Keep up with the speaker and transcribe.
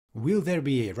Will there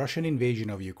be a Russian invasion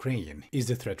of Ukraine? Is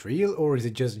the threat real or is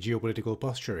it just geopolitical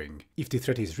posturing? If the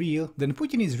threat is real, then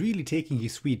Putin is really taking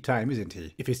his sweet time, isn't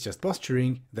he? If it's just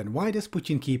posturing, then why does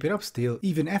Putin keep it up still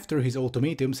even after his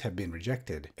ultimatums have been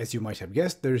rejected? As you might have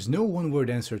guessed, there is no one-word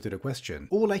answer to the question.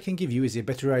 All I can give you is a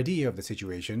better idea of the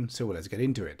situation, so let's get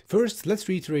into it. First, let's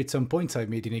reiterate some points I've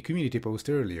made in a community post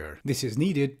earlier. This is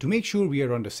needed to make sure we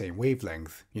are on the same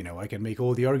wavelength. You know, I can make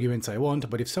all the arguments I want,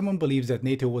 but if someone believes that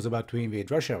NATO was about to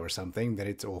invade Russia or something, then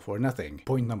it's all for nothing.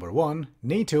 Point number one,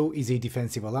 NATO is a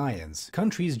defensive alliance.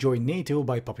 Countries join NATO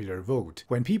by popular vote.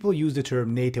 When people use the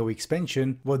term NATO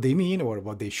expansion, what they mean, or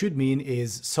what they should mean,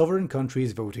 is sovereign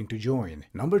countries voting to join.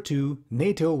 Number two,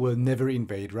 NATO will never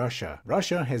invade Russia.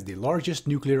 Russia has the largest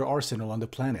nuclear arsenal on the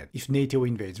planet. If NATO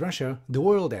invades Russia, the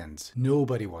world ends.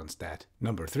 Nobody wants that.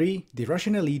 Number three, the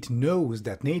Russian elite knows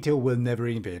that NATO will never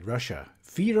invade Russia.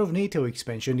 Fear of NATO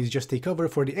expansion is just a cover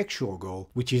for the actual goal,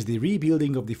 which is the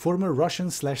rebuilding of the former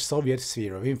Russian/Soviet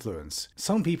sphere of influence.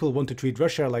 Some people want to treat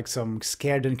Russia like some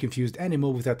scared and confused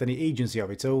animal without any agency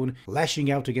of its own,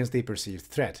 lashing out against a perceived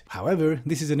threat. However,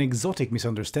 this is an exotic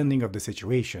misunderstanding of the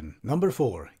situation. Number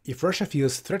four, if Russia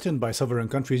feels threatened by sovereign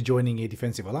countries joining a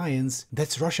defensive alliance,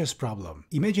 that's Russia's problem.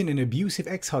 Imagine an abusive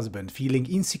ex-husband feeling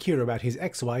insecure about his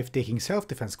ex-wife taking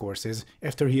self-defense courses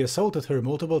after he assaulted her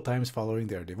multiple times following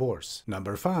their divorce.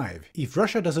 Number 5. If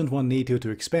Russia doesn't want NATO to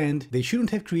expand, they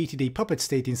shouldn't have created a puppet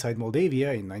state inside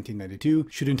Moldavia in 1992,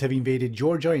 shouldn't have invaded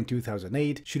Georgia in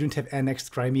 2008, shouldn't have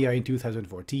annexed Crimea in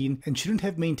 2014, and shouldn't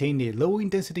have maintained a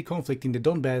low-intensity conflict in the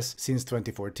Donbass since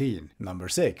 2014. Number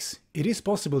 6. It is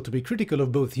possible to be critical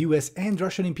of both US and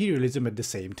Russian imperialism at the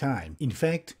same time. In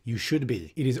fact, you should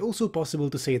be. It is also possible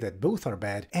to say that both are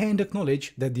bad and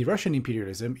acknowledge that the Russian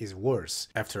imperialism is worse.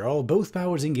 After all, both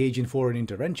powers engage in foreign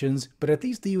interventions, but at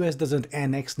least the US doesn't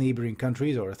annex neighboring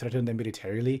countries or threaten them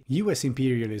militarily. US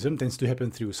imperialism tends to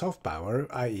happen through soft power,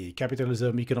 i.e.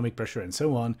 capitalism, economic pressure and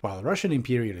so on, while Russian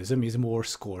imperialism is more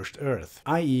scorched earth,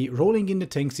 i.e. rolling in the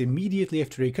tanks immediately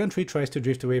after a country tries to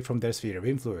drift away from their sphere of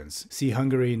influence. See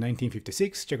Hungary in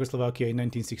 1956, Czechoslovakia in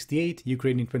 1968,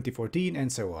 Ukraine in 2014,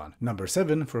 and so on. Number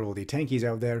 7, for all the tankies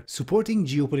out there, supporting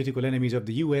geopolitical enemies of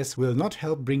the US will not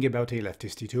help bring about a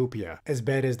leftist utopia. As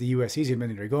bad as the US is in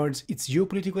many regards, its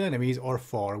geopolitical enemies are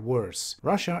far worse.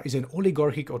 Russia is an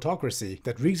oligarchic autocracy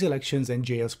that rigs elections and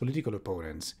jails political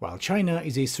opponents, while China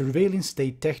is a surveillance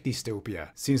state tech dystopia.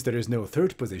 Since there is no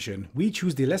third position, we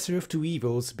choose the lesser of two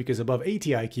evils because above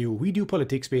 80 IQ we do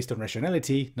politics based on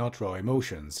rationality, not raw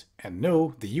emotions. And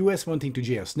no, the US wanting to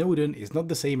jail Snowden is not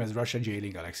the same as Russia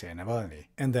jailing Alexei Navalny.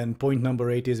 And then point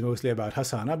number 8 is mostly about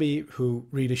Hassan Abi, who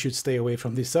really should stay away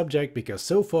from this subject because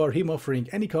so far him offering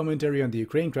any commentary on the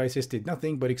Ukraine crisis did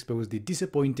nothing but expose the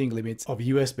disappointing limits of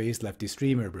US-based leftist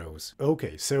streamer bros.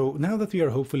 Okay, so now that we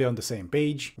are hopefully on the same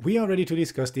page, we are ready to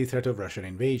discuss the threat of Russian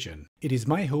invasion. It is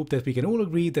my hope that we can all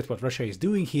agree that what Russia is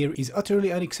doing here is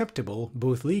utterly unacceptable,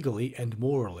 both legally and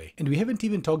morally. And we haven't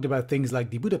even talked about things like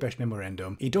the Budapest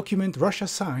Memorandum, a document Russia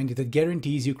signed that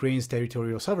guarantees Ukraine's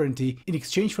territorial sovereignty in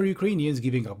exchange for Ukrainians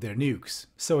giving up their nukes.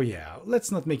 So yeah,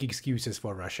 let's not make excuses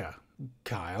for Russia.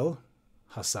 Kyle?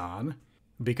 Hassan?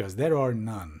 Because there are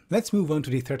none. Let's move on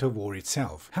to the threat of war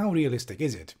itself. How realistic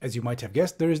is it? As you might have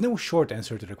guessed, there is no short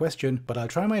answer to the question, but I'll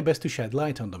try my best to shed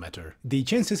light on the matter. The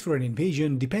chances for an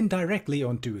invasion depend directly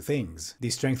on two things: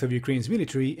 the strength of Ukraine's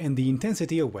military and the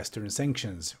intensity of Western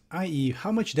sanctions, i.e.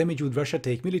 how much damage would Russia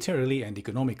take militarily and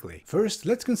economically. First,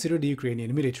 let's consider the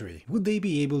Ukrainian military. Would they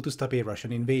be able to stop a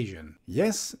Russian invasion?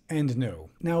 Yes and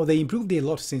no. Now, they improved a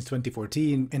lot since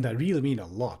 2014, and I really mean a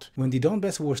lot. When the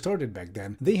Donbass war started back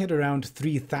then, they had around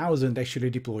 3,000 actually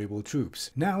deployable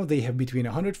troops. Now they have between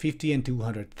 150 and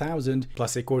 200,000,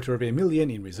 plus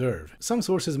 250,000 in reserve. Some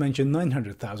sources mention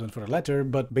 900,000 for the latter,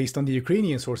 but based on the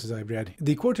Ukrainian sources I've read,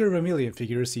 the 250,000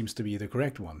 figure seems to be the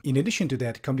correct one. In addition to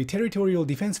that come the territorial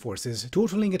defense forces,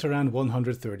 totaling at around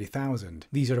 130,000.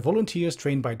 These are volunteers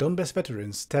trained by Donbass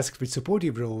veterans, tasked with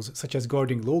supportive roles such as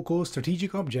guarding local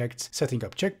strategic objects, setting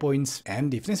up checkpoints,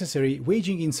 and, if necessary,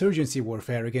 waging insurgency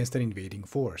warfare against an invading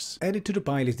force. Added to the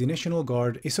pile is the National Guard,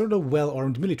 a sort of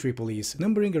well-armed military police,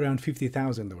 numbering around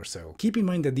 50,000 or so. Keep in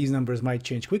mind that these numbers might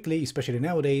change quickly, especially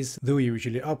nowadays, though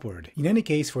usually upward. In any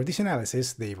case, for this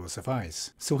analysis, they will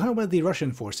suffice. So how about the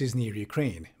Russian forces near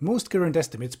Ukraine? Most current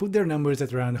estimates put their numbers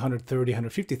at around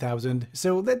 130,000–150,000,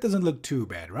 so that doesn't look too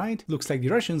bad, right? Looks like the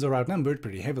Russians are outnumbered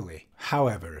pretty heavily.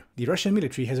 However, the Russian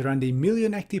military has around 1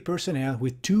 million active personnel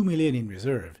with 2 million in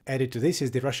reserve. Added to this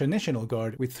is the Russian National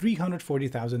Guard with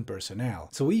 340,000 personnel.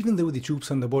 So even though the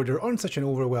troops on the border aren't such an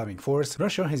overwhelming force,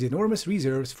 Russia has enormous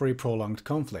reserves for a prolonged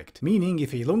conflict, meaning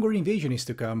if a longer invasion is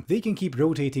to come, they can keep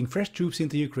rotating fresh troops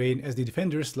into Ukraine as the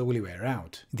defenders slowly wear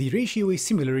out. The ratio is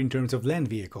similar in terms of land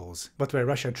vehicles, but where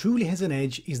Russia truly has an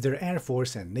edge is their air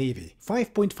force and navy.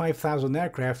 5.5 thousand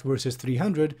aircraft versus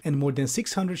 300 and more than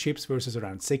 600 ships versus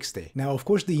around 60. Now, of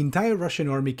course, the entire Russian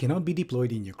army cannot be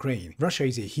deployed in Ukraine. Russia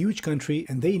is a huge country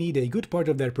and they need a good part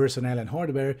of their personnel and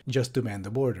hardware just to man the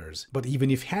borders. But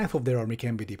even if half of their army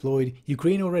can be deployed,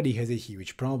 Ukraine already has a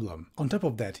huge problem. On top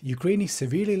of that, Ukraine is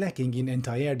severely lacking in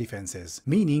anti-air defenses,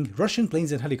 meaning Russian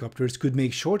planes and helicopters could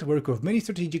make short work of many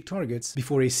strategic targets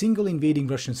before a single invading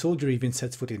Russian soldier even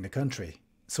sets foot in the country.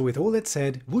 So with all that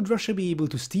said, would Russia be able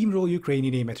to steamroll Ukraine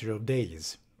in a matter of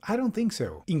days? I don't think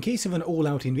so. In case of an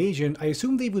all-out invasion, I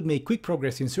assume they would make quick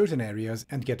progress in certain areas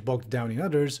and get bogged down in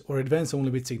others, or advance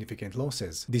only with significant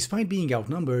losses. Despite being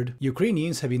outnumbered,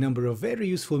 Ukrainians have a number of very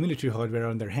useful military hardware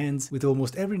on their hands, with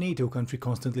almost every NATO country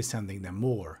constantly sending them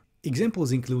more.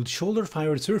 Examples include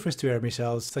shoulder-fired surface-to-air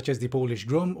missiles such as the Polish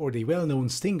Grom or the well-known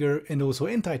Stinger, and also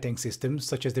anti-tank systems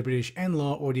such as the British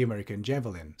NLAW or the American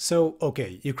Javelin. So,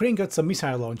 okay, Ukraine got some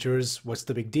missile launchers, what's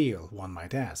the big deal, one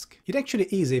might ask. It actually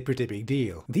is a pretty big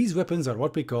deal. These weapons are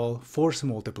what we call force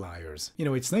multipliers. You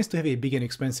know, it's nice to have a big and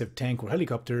expensive tank or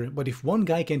helicopter, but if one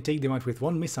guy can take them out with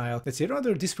one missile, that's a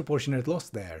rather disproportionate loss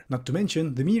there. Not to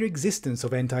mention, the mere existence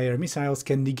of anti-air missiles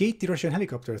can negate the Russian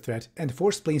helicopter threat and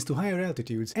force planes to higher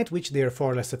altitudes, at which they are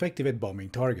far less effective at bombing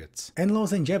targets.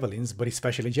 NLAWs and Javelins, but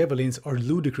especially Javelins, are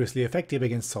ludicrously effective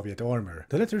against Soviet armor.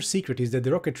 The latter's secret is that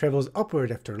the rocket travels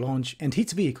upward after launch and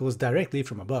hits vehicles directly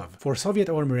from above. For Soviet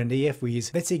armor and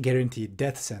AFVs, that's a guaranteed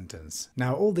death sentence.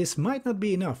 Now, all this might not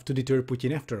be enough to deter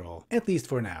Putin after all, at least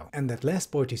for now, and that last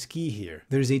part is key here.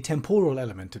 There is a temporal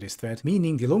element to this threat,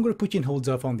 meaning the longer Putin holds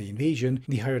off on the invasion,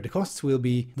 the higher the costs will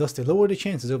be, thus the lower the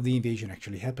chances of the invasion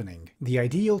actually happening. The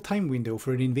ideal time window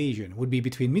for an invasion would be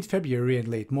between mid-February and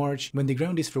late March, when the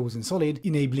ground is frozen solid,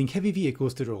 enabling heavy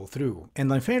vehicles to roll through.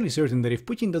 And I'm fairly certain that if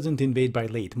Putin doesn't invade by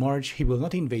late March, he will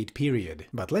not invade, period.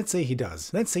 But let's say he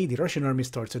does. Let's say the Russian army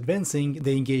starts advancing,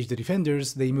 they engage the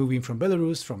defenders, they move in from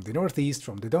Belarus, from the northeast,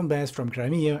 from the Donbass, from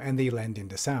Crimea, and they land in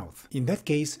the south. In that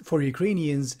case, for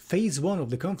Ukrainians, phase 1 of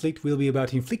the conflict will be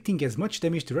about inflicting as much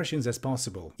damage to Russians as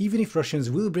possible. Even if Russians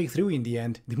will break through in the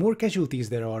end, the more casualties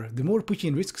there are, the more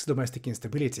Putin risks domestic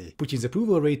instability. Putin's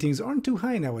approval ratings aren't too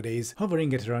high nowadays,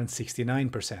 hovering at around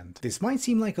 69%. This might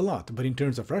seem like a lot, but in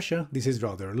terms of Russia, this is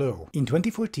rather low. In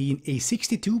 2014, a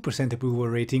 62% approval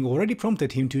rating already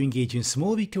prompted him to engage in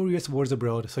small victorious wars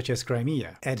abroad, such as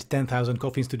Crimea. Add 10,000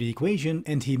 coffins to the equation,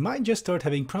 and he might just start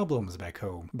having problems back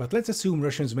home. But let's assume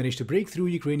Russians manage to break through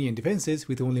Ukrainian defenses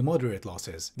with only moderate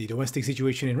losses. The domestic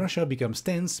situation in Russia becomes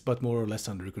tense, but more or less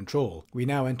under control. We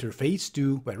now enter phase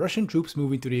 2, where Russian troops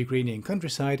move into the Ukrainian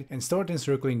countryside and start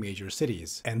encircling major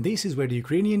cities. And this is where the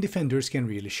Ukrainian defenders can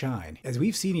really shine. As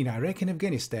we've seen in Iraq and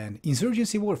Afghanistan,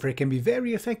 insurgency warfare can be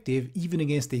very effective even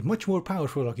against a much more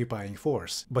powerful occupying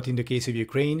force. But in the case of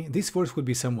Ukraine, this force would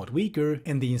be somewhat weaker,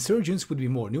 and the insurgents would be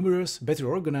more numerous, better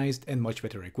organized, and much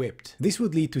better equipped. This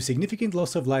would lead to significant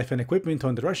loss of life and equipment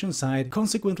on the Russian side,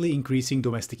 consequently increasing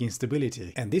domestic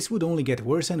instability. And this would only get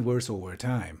worse and worse over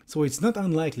time. So it's not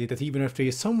unlikely that even after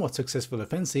a somewhat successful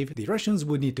offensive, the Russians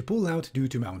would need to pull out due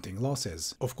to mounting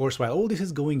losses. Of course, while all this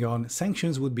is going on,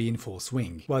 sanctions would be in full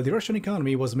swing. While the Russian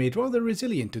economy was made rather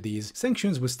resilient to these,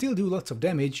 sanctions would still do lots of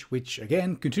damage, which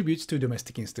again contributes to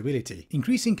domestic instability.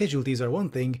 Increasing casualties are one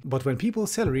thing, but when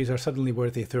people's salaries are suddenly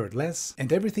worth a third less,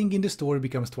 and everything in the store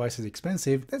becomes twice as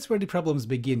expensive, that's where the problems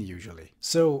begin usually.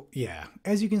 So yeah,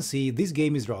 as you can see, this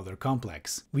game is rather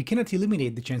complex. We cannot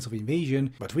eliminate the chance of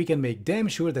invasion, but we can make damn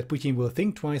sure that Putin will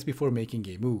think twice before making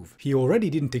a move. He already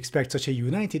didn't expect such a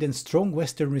united and strong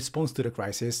Western response to the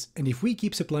crisis, and if we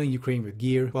keep supplying Ukraine with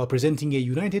gear while presenting a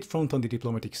united front on the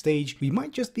diplomatic stage, we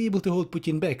might just be able to hold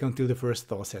Putin back until the first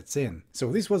thaw sets in.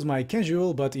 So this was my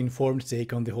casual but informed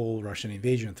take on the whole Russian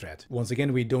invasion threat. Once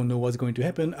again, we don't know what's going to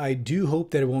happen. I do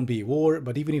hope there won't be a war,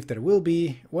 but even if there will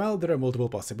be, well, there are multiple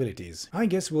possibilities. I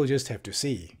guess we'll just have to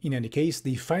see. In any case,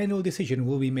 the final decision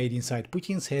will be made inside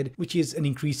Putin's head, which is an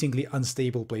increasingly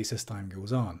unstable place as time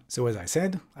goes on. So as I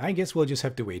said, I guess we'll just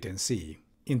have to wait and see.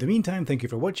 In the meantime, thank you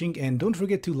for watching, and don't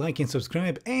forget to like and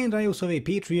subscribe, and I also have a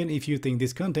Patreon if you think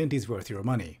this content is worth your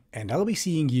money. And I'll be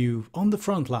seeing you on the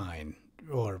front line.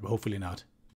 Or hopefully not.